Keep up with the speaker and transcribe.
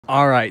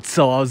Alright,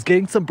 so I was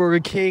getting some Burger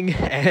King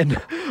and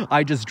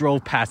I just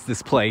drove past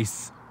this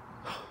place.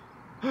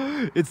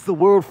 It's the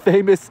world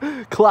famous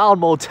Clown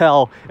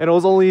Motel, and it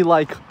was only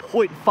like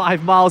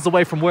 0.5 miles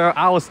away from where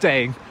I was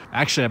staying.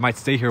 Actually, I might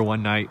stay here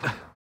one night.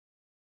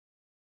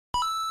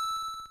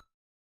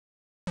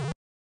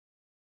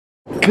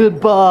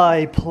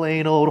 Goodbye,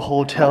 plain old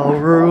hotel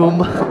room.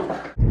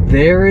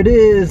 There it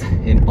is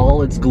in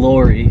all its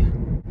glory.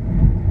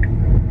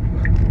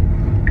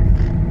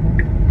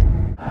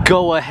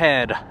 Go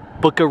ahead,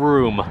 book a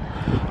room.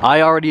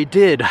 I already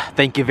did,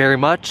 thank you very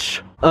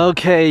much.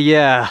 Okay,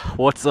 yeah,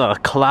 what's a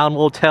clown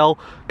motel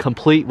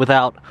complete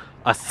without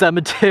a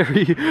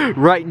cemetery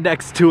right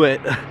next to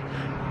it?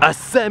 A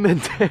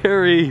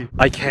cemetery!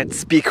 I can't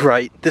speak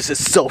right, this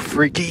is so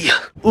freaky.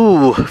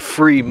 Ooh,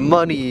 free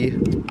money.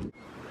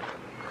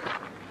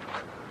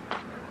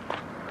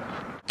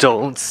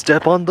 Don't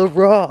step on the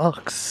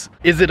rocks.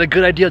 Is it a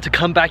good idea to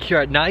come back here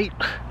at night?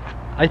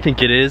 I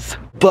think it is.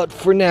 But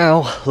for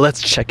now,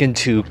 let's check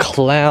into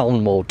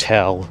Clown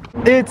Motel.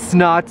 It's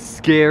not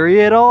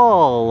scary at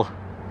all.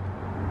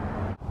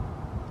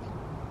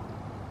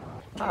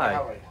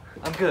 Hi,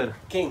 I'm good.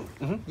 King.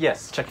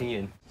 Yes, checking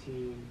in.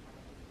 Team,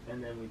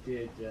 and then we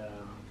did, it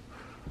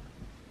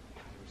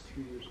was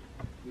 2 years,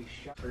 we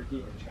shot Turkey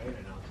in China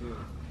now too.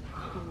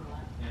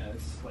 Yeah,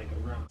 it's like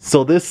a round.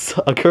 So this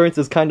occurrence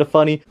is kind of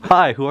funny.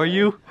 Hi, who are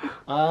you?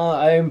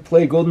 I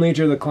play Golden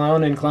Nature the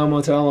Clown in Clown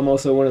Motel. I'm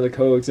also one of the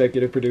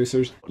co-executive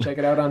producers. Check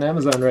it out on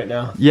Amazon right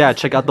now. Yeah,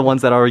 check out the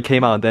ones that already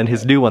came out and then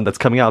his new one that's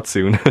coming out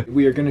soon.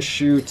 We are going to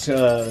shoot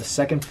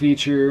second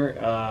feature,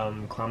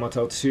 Clown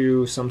Motel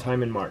 2,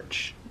 sometime in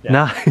March. Yeah.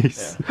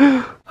 Nice.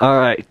 Yeah.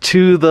 Alright,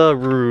 to the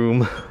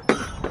room.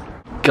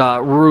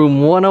 Got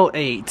room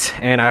 108,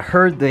 and I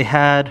heard they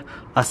had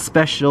a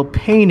special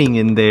painting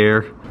in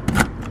there.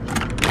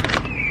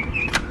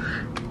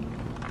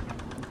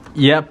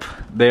 Yep,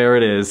 there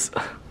it is.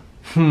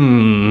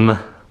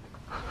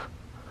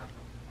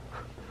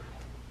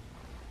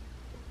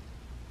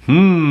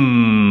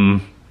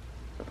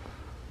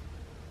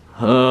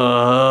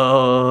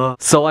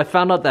 So I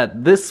found out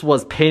that this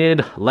was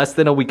painted less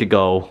than a week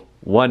ago.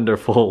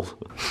 Wonderful.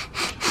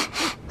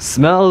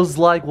 Smells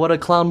like what a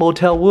clown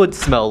motel would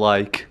smell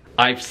like.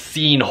 I've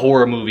seen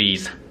horror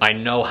movies. I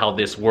know how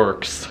this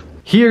works.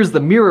 Here's the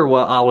mirror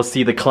where I will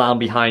see the clown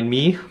behind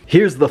me.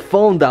 Here's the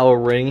phone that will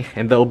ring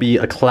and there'll be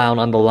a clown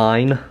on the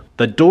line.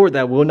 The door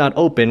that will not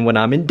open when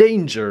I'm in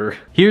danger.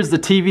 Here's the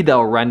TV that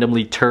will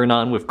randomly turn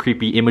on with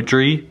creepy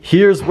imagery.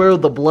 Here's where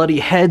the bloody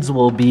heads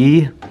will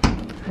be.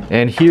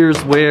 And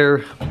here's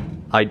where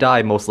I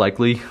die, most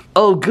likely.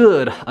 Oh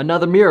good,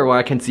 another mirror where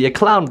I can see a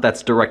clown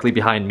that's directly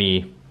behind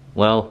me.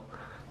 Well,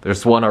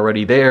 there's one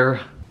already there.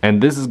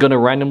 And this is gonna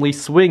randomly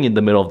swing in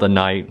the middle of the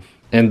night.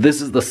 And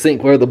this is the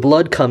sink where the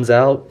blood comes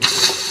out.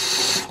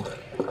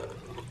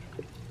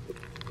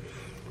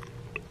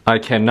 I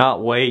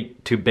cannot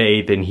wait to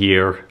bathe in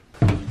here.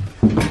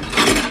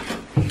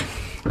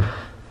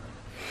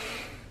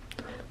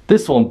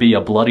 This won't be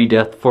a bloody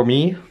death for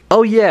me.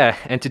 Oh yeah,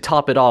 and to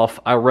top it off,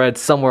 I read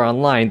somewhere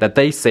online that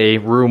they say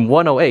room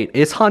 108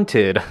 is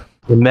haunted.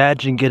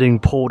 Imagine getting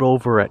pulled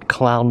over at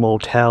Clown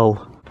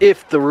Motel.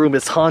 If the room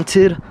is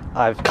haunted,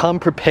 I've come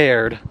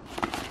prepared.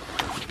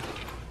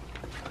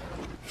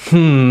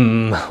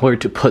 Where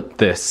to put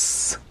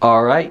this?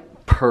 Alright,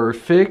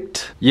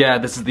 perfect. Yeah,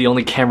 this is the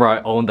only camera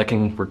I own that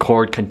can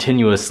record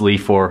continuously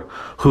for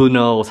who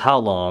knows how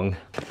long.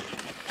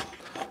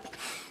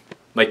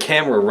 My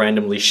camera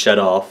randomly shut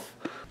off.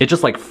 It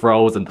just like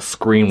froze and the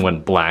screen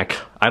went black.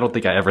 I don't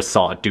think I ever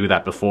saw it do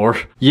that before.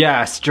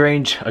 Yeah,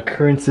 strange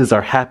occurrences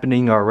are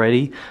happening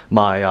already.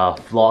 My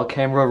vlog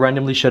camera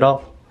randomly shut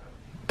off.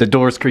 The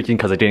door's creaking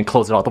because I didn't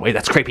close it all the way.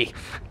 That's creepy.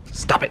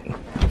 Stop it.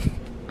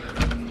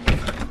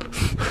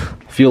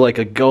 Feel like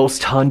a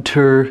ghost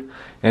hunter.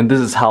 And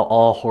this is how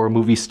all horror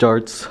movie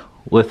starts,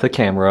 with a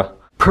camera.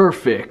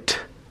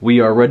 Perfect. We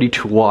are ready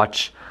to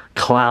watch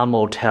Clown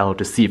Motel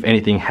to see if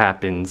anything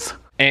happens.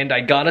 And I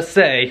gotta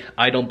say,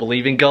 I don't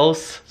believe in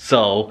ghosts,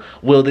 so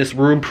will this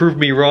room prove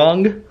me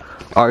wrong?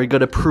 Are you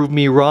gonna prove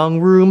me wrong,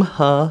 room?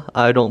 Huh?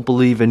 I don't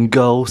believe in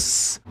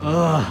ghosts.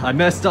 I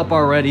messed up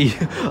already.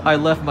 I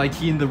left my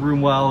key in the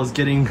room while I was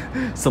getting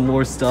some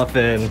more stuff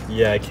and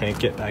yeah, I can't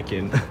get back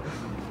in.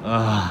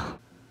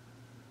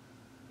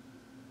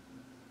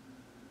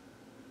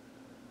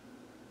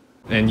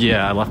 And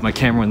yeah, I left my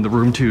camera in the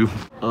room too.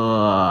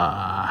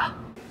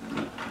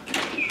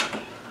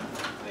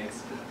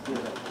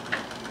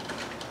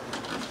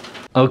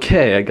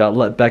 Okay, I got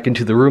let back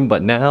into the room,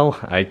 but now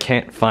I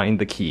can't find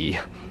the key.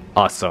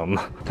 Awesome.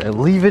 Did I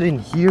leave it in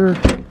here?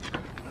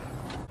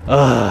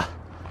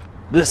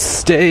 This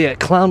stay at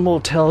Clown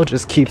Motel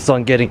just keeps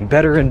on getting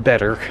better and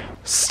better.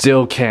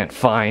 Still can't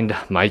find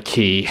my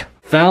key.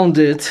 Found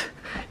it.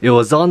 It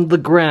was on the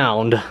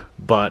ground,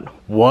 but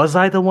was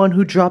I the one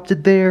who dropped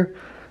it there?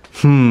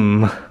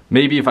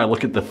 Maybe if I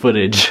look at the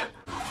footage.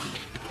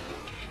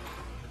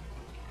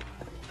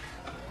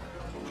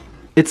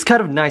 It's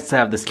kind of nice to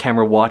have this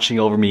camera watching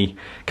over me.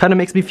 Kind of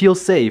makes me feel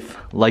safe,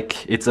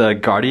 like it's a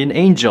guardian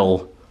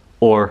angel.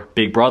 Or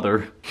Big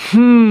Brother.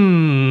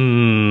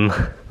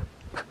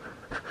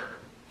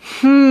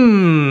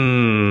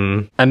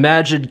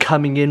 Imagine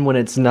coming in when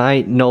it's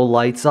night, no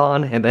lights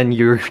on, and then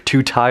you're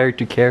too tired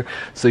to care,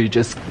 so you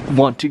just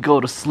want to go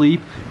to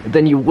sleep, and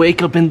then you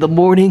wake up in the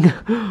morning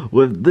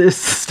with this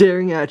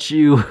staring at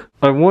you.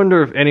 I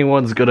wonder if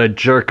anyone's gonna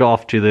jerk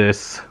off to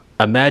this.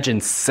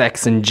 Imagine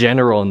sex in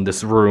general in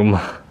this room.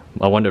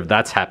 I wonder if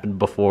that's happened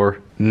before.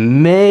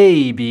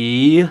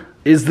 Maybe.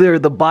 Is there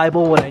the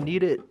Bible when I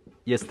need it?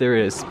 Yes, there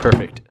is.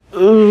 Perfect.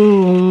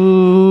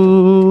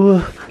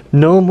 Ooh,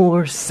 no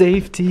more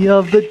safety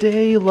of the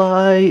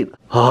daylight.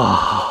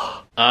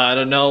 I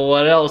don't know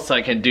what else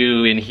I can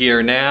do in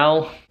here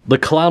now. The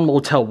Clown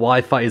Motel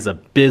Wi-Fi is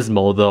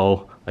abysmal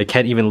though. I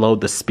can't even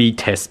load the speed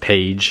test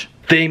page.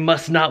 They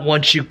must not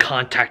want you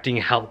contacting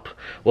help.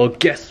 Well,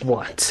 guess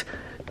what?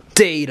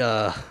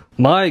 Data.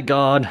 My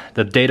god,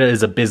 the data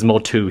is abysmal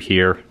too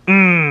here.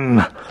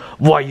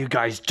 Why are you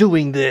guys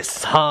doing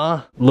this,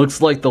 huh?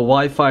 Looks like the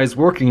Wi-Fi is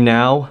working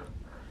now.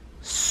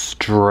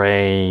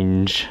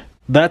 Strange.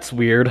 That's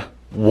weird.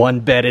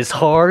 One bed is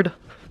hard,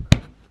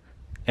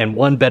 and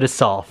one bed is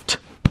soft.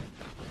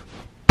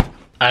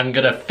 I'm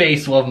gonna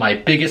face one of my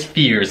biggest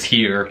fears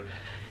here.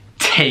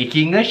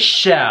 Taking a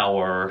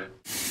shower.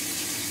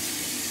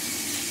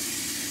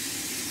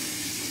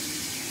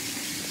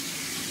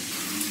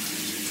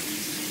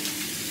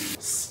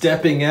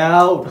 Stepping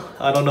out.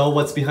 I don't know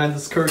what's behind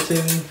this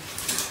curtain.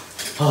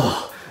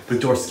 Oh, the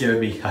door scared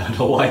me. I don't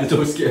know why the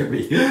door scared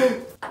me.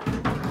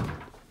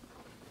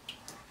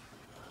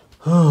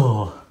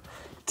 Oh,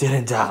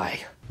 didn't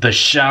die. The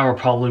shower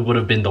probably would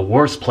have been the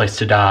worst place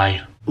to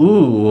die.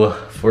 Ooh,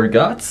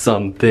 forgot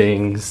some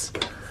things.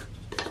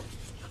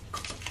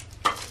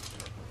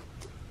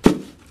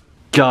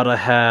 Gotta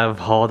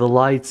have all the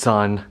lights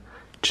on,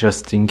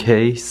 just in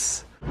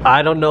case.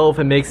 I don't know if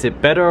it makes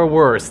it better or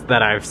worse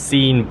that I've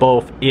seen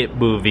both It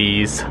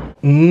movies.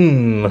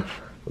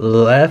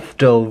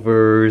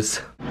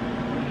 Leftovers.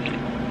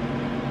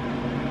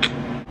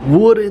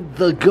 Wouldn't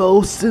the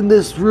ghosts in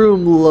this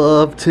room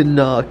love to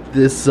knock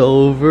this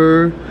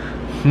over?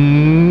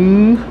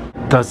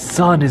 The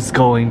sun is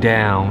going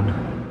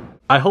down.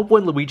 I hope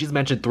when Luigi's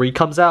Mansion 3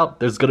 comes out,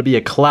 there's gonna be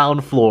a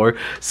clown floor,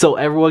 so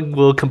everyone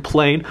will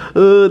complain,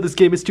 this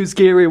game is too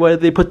scary, why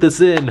did they put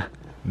this in?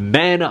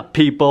 Man up,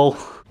 people.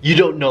 You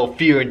don't know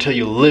fear until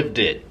you lived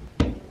it.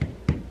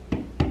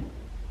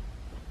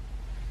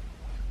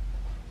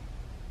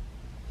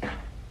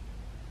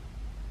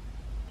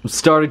 I'm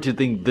starting to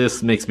think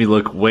this makes me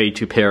look way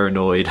too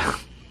paranoid.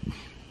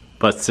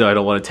 But still, I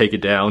don't want to take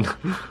it down.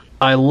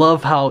 I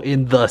love how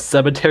in the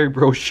cemetery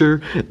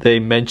brochure, they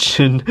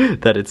mention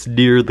that it's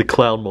near the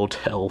Clown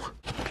Motel.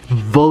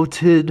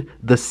 Voted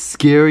the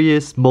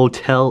scariest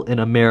motel in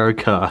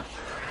America.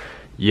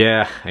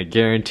 Yeah, I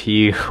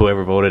guarantee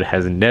whoever voted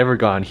has never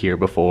gone here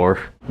before.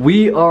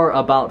 We are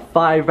about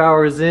 5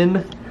 hours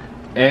in,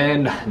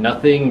 and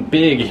nothing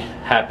big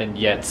happened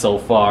yet so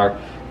far.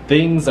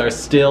 Things are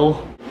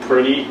still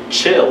pretty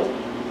chill.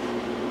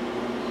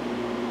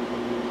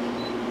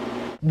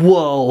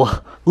 Whoa,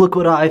 look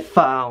what I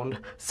found.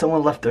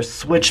 Someone left their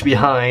Switch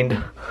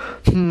behind.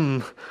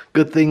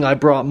 Good thing I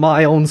brought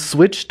my own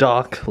Switch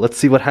dock. Let's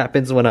see what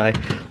happens when I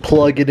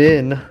plug it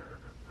in.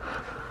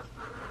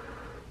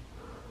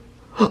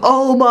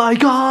 Oh my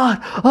god!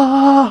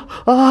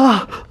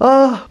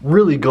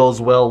 Really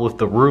goes well with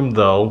the room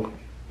though.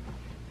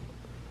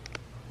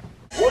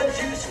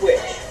 1-2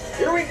 switch.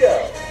 Here we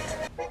go.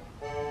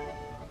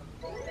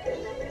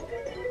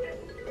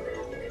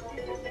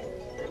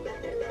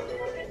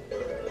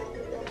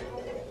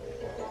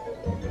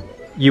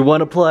 You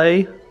wanna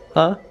play?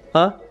 Huh?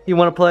 You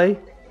wanna play?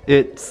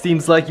 It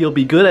seems like you'll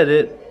be good at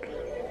it.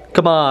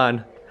 Come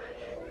on.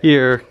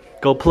 Here,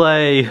 go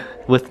play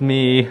with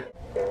me.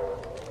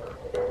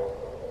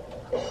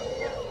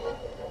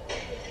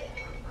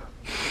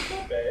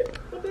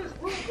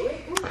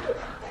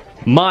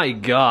 My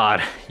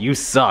god, you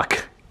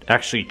suck.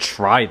 Actually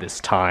try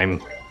this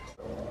time.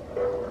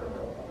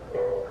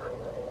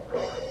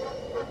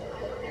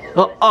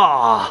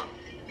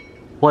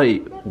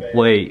 Wait,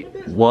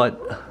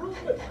 what?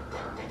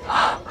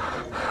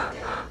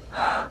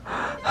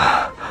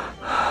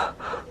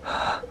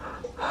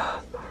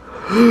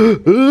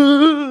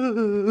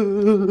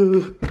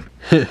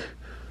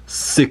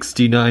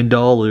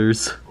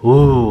 $69.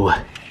 Ooh,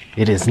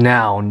 it is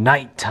now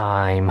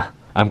nighttime.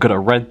 I'm gonna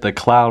rent the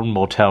Clown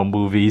Motel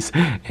movies,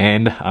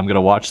 and I'm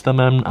gonna watch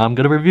them and I'm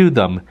gonna review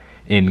them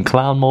in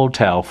Clown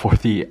Motel for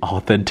the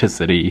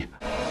authenticity.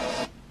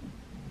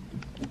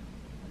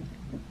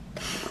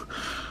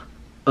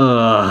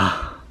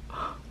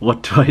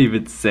 What do I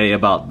even say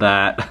about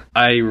that?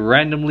 I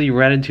randomly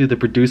ran into the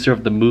producer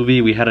of the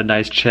movie. We had a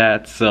nice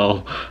chat,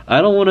 so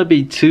I don't want to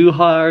be too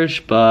harsh,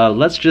 but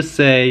let's just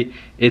say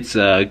it's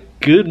a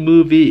good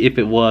movie if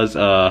it was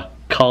a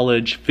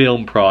college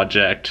film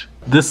project.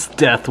 This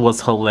death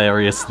was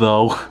hilarious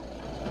though.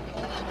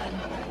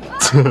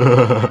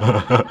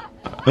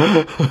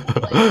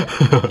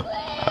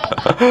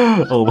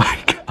 Oh my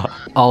god.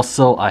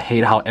 Also, I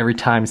hate how every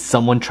time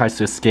someone tries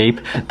to escape,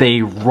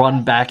 they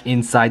run back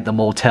inside the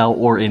motel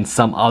or in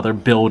some other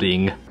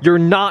building. You're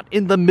not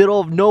in the middle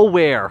of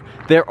nowhere.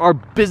 There are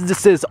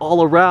businesses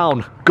all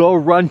around. Go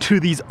run to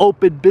these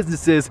open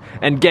businesses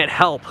and get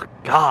help.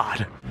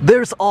 God.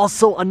 There's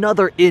also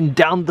another inn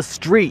down the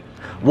street.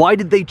 Why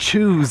did they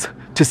choose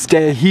to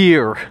stay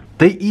here?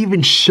 They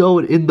even show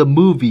it in the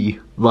movie.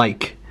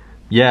 Like,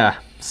 yeah,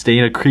 stay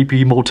in a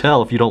creepy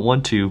motel if you don't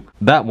want to.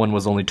 That one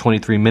was only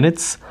 23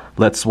 minutes.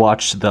 Let's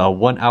watch the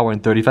 1 hour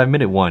and 35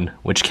 minute one,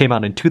 which came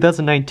out in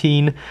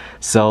 2019.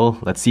 So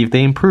let's see if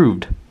they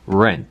improved.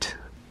 Rent.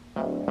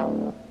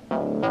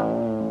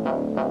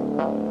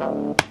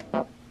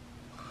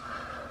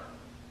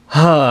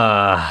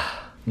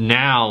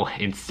 Now,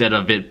 instead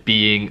of it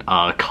being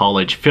a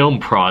college film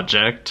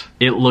project,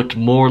 it looked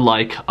more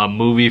like a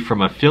movie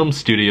from a film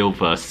studio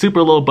with a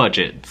super low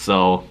budget,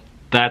 so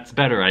that's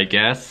better, I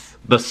guess.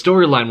 The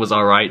storyline was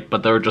alright,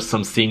 but there were just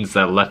some scenes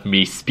that left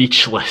me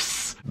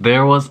speechless.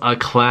 There was a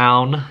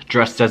clown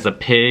dressed as a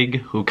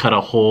pig who cut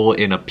a hole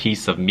in a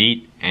piece of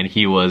meat, and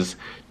he was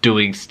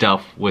doing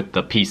stuff with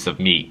the piece of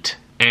meat.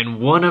 And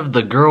one of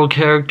the girl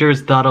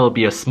characters thought it would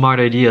be a smart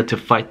idea to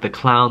fight the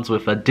clowns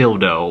with a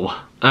dildo.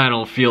 I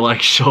don't feel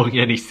like showing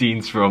any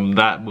scenes from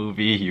that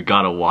movie, you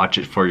gotta watch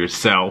it for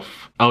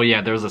yourself. Oh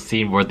yeah, there's a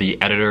scene where the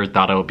editor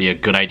thought it would be a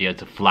good idea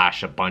to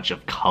flash a bunch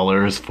of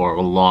colors for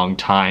a long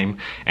time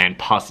and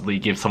possibly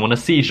give someone a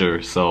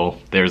seizure, so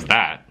there's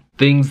that.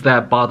 Things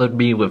that bothered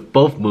me with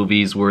both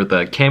movies were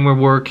the camera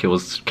work, it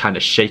was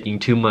kinda shaking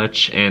too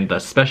much, and the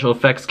special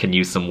effects can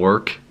use some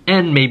work.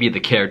 And maybe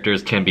the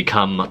characters can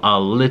become a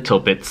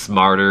little bit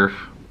smarter.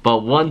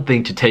 But one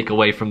thing to take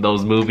away from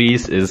those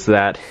movies is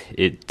that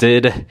it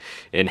did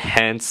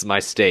enhance my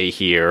stay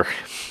here.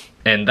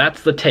 And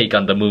that's the take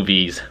on the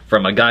movies,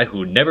 from a guy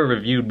who never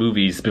reviewed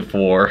movies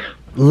before.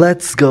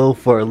 Let's go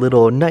for a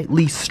little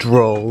nightly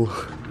stroll.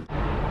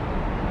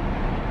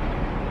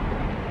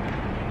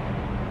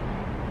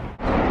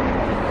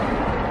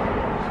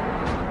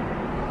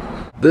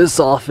 This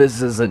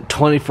office isn't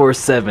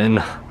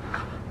 24/7.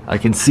 I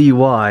can see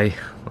why.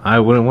 I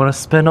wouldn't want to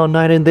spend all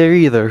night in there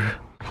either.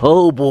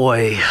 Oh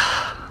boy.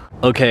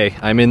 Okay,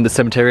 I'm in the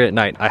cemetery at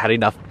night. I had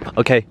enough.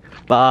 Okay,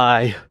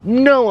 bye.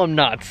 No, I'm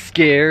not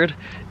scared.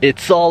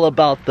 It's all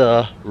about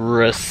the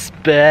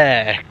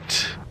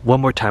respect.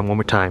 One more time, one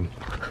more time.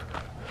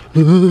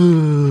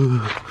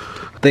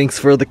 Thanks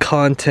for the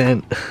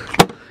content.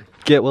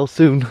 Get well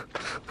soon.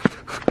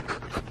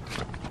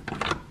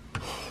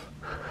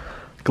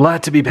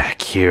 Glad to be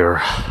back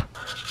here.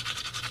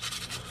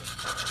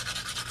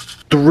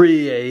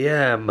 3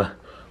 a.m.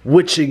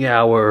 Witching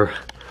hour.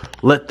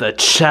 Let the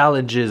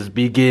challenges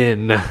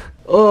begin.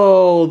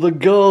 Oh, the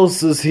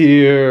ghost is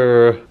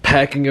here.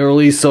 Packing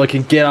early so I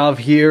can get out of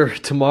here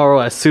tomorrow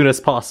as soon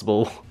as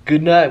possible.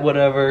 Good night,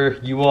 whatever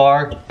you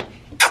are.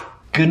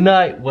 Good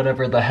night,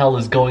 whatever the hell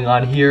is going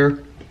on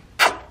here.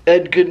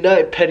 And good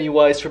night,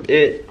 Pennywise from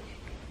It.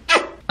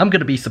 I'm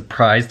gonna be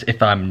surprised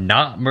if I'm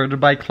not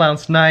murdered by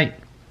clowns tonight.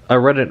 I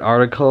read an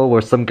article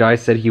where some guy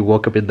said he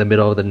woke up in the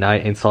middle of the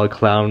night and saw a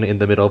clown in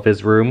the middle of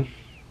his room.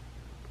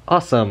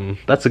 Awesome,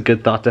 that's a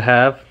good thought to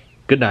have.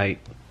 Good night.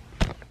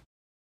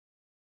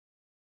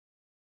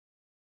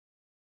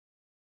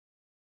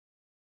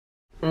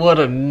 What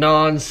a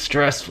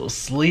non-stressful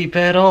sleep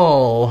at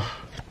all.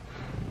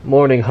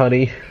 Morning,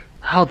 honey.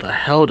 How the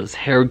hell does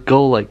hair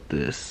go like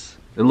this?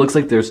 It looks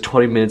like there's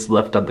 20 minutes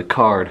left on the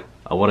card.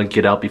 I want to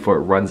get out before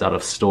it runs out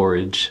of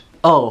storage.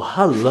 Oh,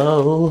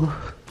 hello.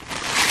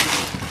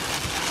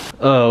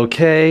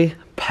 Okay,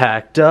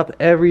 packed up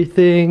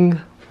everything.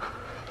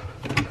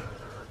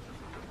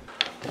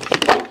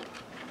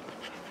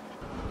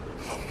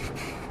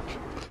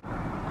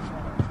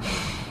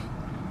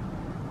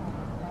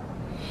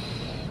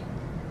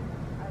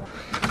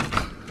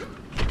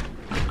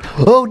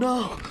 Oh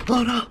no!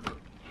 Oh no!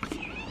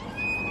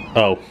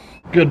 Oh.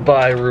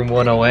 Goodbye, room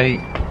 108.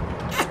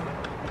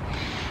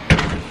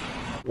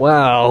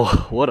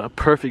 Wow, what a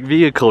perfect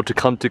vehicle to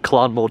come to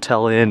Clown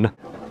Motel in.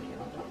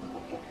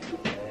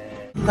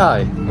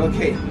 Hi.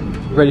 Okay.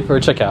 Ready for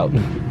a checkout.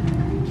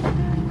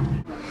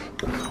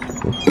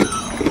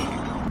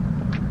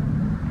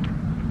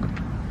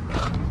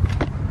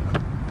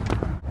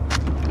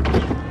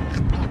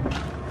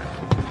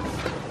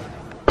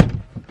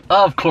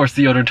 Of course,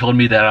 the owner told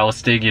me that I was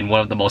staying in one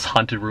of the most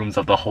haunted rooms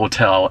of the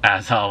hotel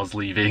as I was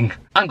leaving.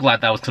 I'm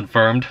glad that was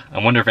confirmed. I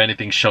wonder if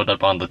anything showed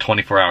up on the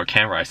 24-hour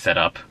camera I set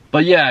up.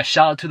 But yeah,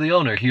 shout out to the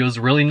owner. He was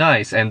really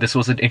nice and this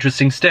was an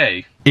interesting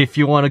stay. If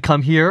you want to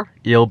come here,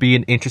 it'll be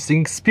an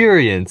interesting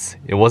experience.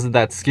 It wasn't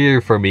that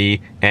scary for me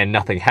and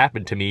nothing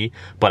happened to me,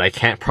 but I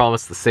can't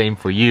promise the same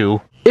for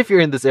you. If you're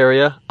in this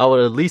area, I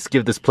would at least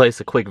give this place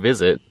a quick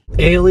visit.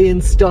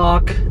 Alien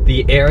Stock,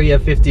 the Area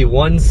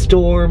 51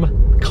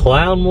 storm,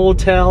 Clown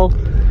Motel.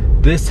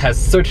 This has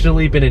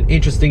certainly been an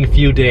interesting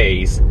few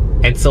days.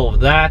 And so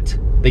with that,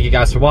 thank you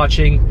guys for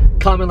watching.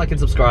 Comment, like, and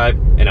subscribe,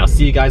 and I'll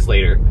see you guys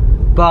later.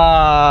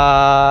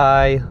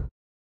 Bye!